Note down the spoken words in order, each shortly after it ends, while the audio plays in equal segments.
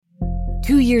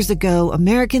2 years ago,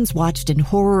 Americans watched in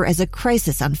horror as a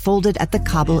crisis unfolded at the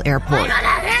Kabul airport.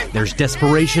 There's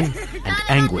desperation and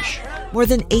anguish. More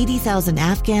than 80,000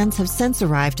 Afghans have since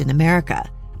arrived in America,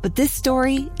 but this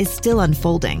story is still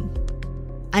unfolding.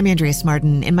 I'm Andrea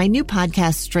Martin. In my new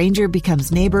podcast, Stranger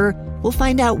Becomes Neighbor, we'll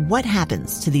find out what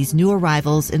happens to these new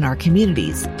arrivals in our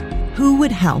communities. Who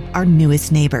would help our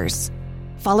newest neighbors?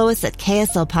 Follow us at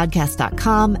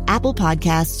kslpodcast.com, Apple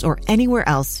Podcasts, or anywhere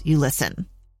else you listen.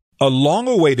 A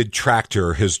long-awaited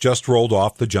tractor has just rolled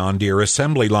off the John Deere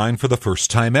assembly line for the first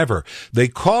time ever. They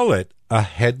call it a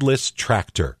headless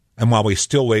tractor. And while we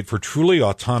still wait for truly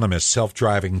autonomous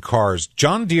self-driving cars,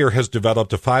 John Deere has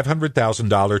developed a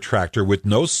 $500,000 tractor with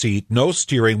no seat, no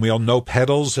steering wheel, no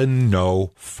pedals, and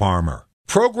no farmer.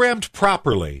 Programmed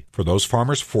properly, for those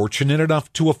farmers fortunate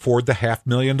enough to afford the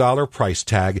 $500,000 price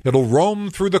tag, it'll roam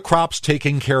through the crops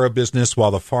taking care of business while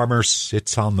the farmer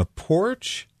sits on the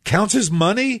porch. Counts his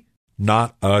money?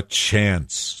 Not a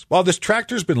chance. While this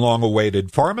tractor's been long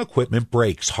awaited, farm equipment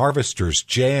breaks, harvesters,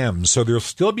 jams, so there'll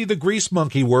still be the grease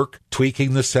monkey work,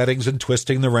 tweaking the settings and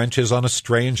twisting the wrenches on a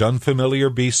strange, unfamiliar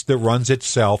beast that runs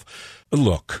itself.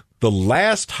 Look, the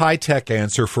last high-tech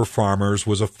answer for farmers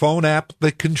was a phone app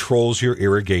that controls your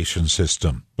irrigation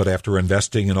system. But after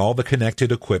investing in all the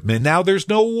connected equipment, now there's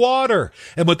no water.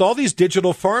 And with all these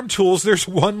digital farm tools, there's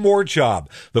one more job.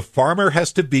 The farmer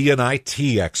has to be an IT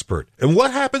expert. And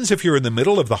what happens if you're in the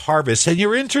middle of the harvest and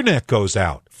your internet goes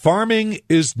out? Farming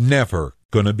is never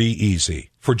going to be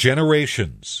easy. For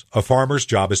generations, a farmer's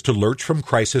job is to lurch from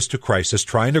crisis to crisis,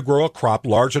 trying to grow a crop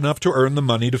large enough to earn the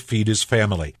money to feed his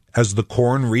family. As the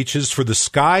corn reaches for the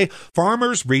sky,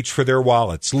 farmers reach for their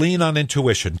wallets, lean on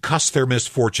intuition, cuss their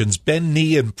misfortunes, bend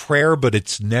knee in prayer, but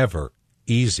it's never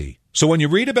easy. So when you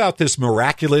read about this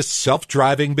miraculous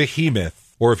self-driving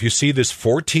behemoth, or if you see this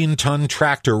 14-ton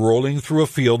tractor rolling through a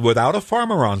field without a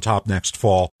farmer on top next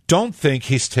fall, don't think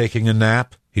he's taking a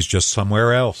nap. He's just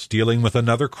somewhere else, dealing with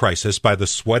another crisis by the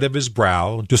sweat of his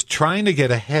brow, just trying to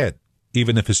get ahead,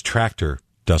 even if his tractor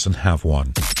doesn't have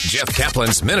one. Jeff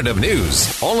Kaplan's Minute of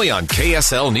News, only on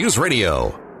KSL News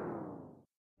Radio.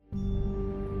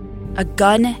 A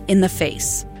gun in the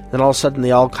face. Then all of a sudden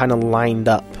they all kind of lined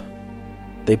up.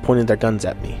 They pointed their guns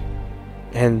at me.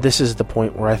 And this is the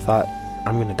point where I thought,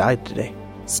 I'm going to die today.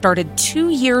 Started 2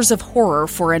 years of horror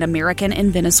for an American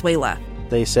in Venezuela.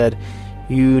 They said,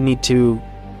 you need to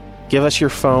give us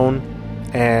your phone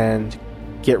and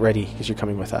get ready because you're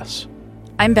coming with us.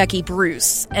 I'm Becky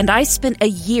Bruce, and I spent a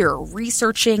year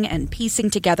researching and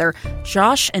piecing together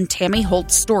Josh and Tammy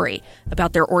Holt's story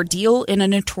about their ordeal in a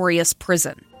notorious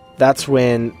prison. That's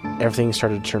when everything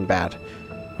started to turn bad.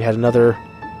 We had another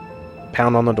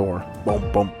pound on the door.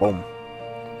 Boom, boom, boom.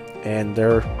 And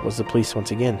there was the police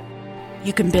once again.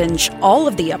 You can binge all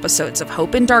of the episodes of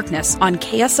Hope in Darkness on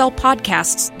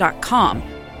kslpodcasts.com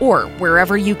or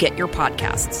wherever you get your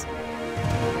podcasts.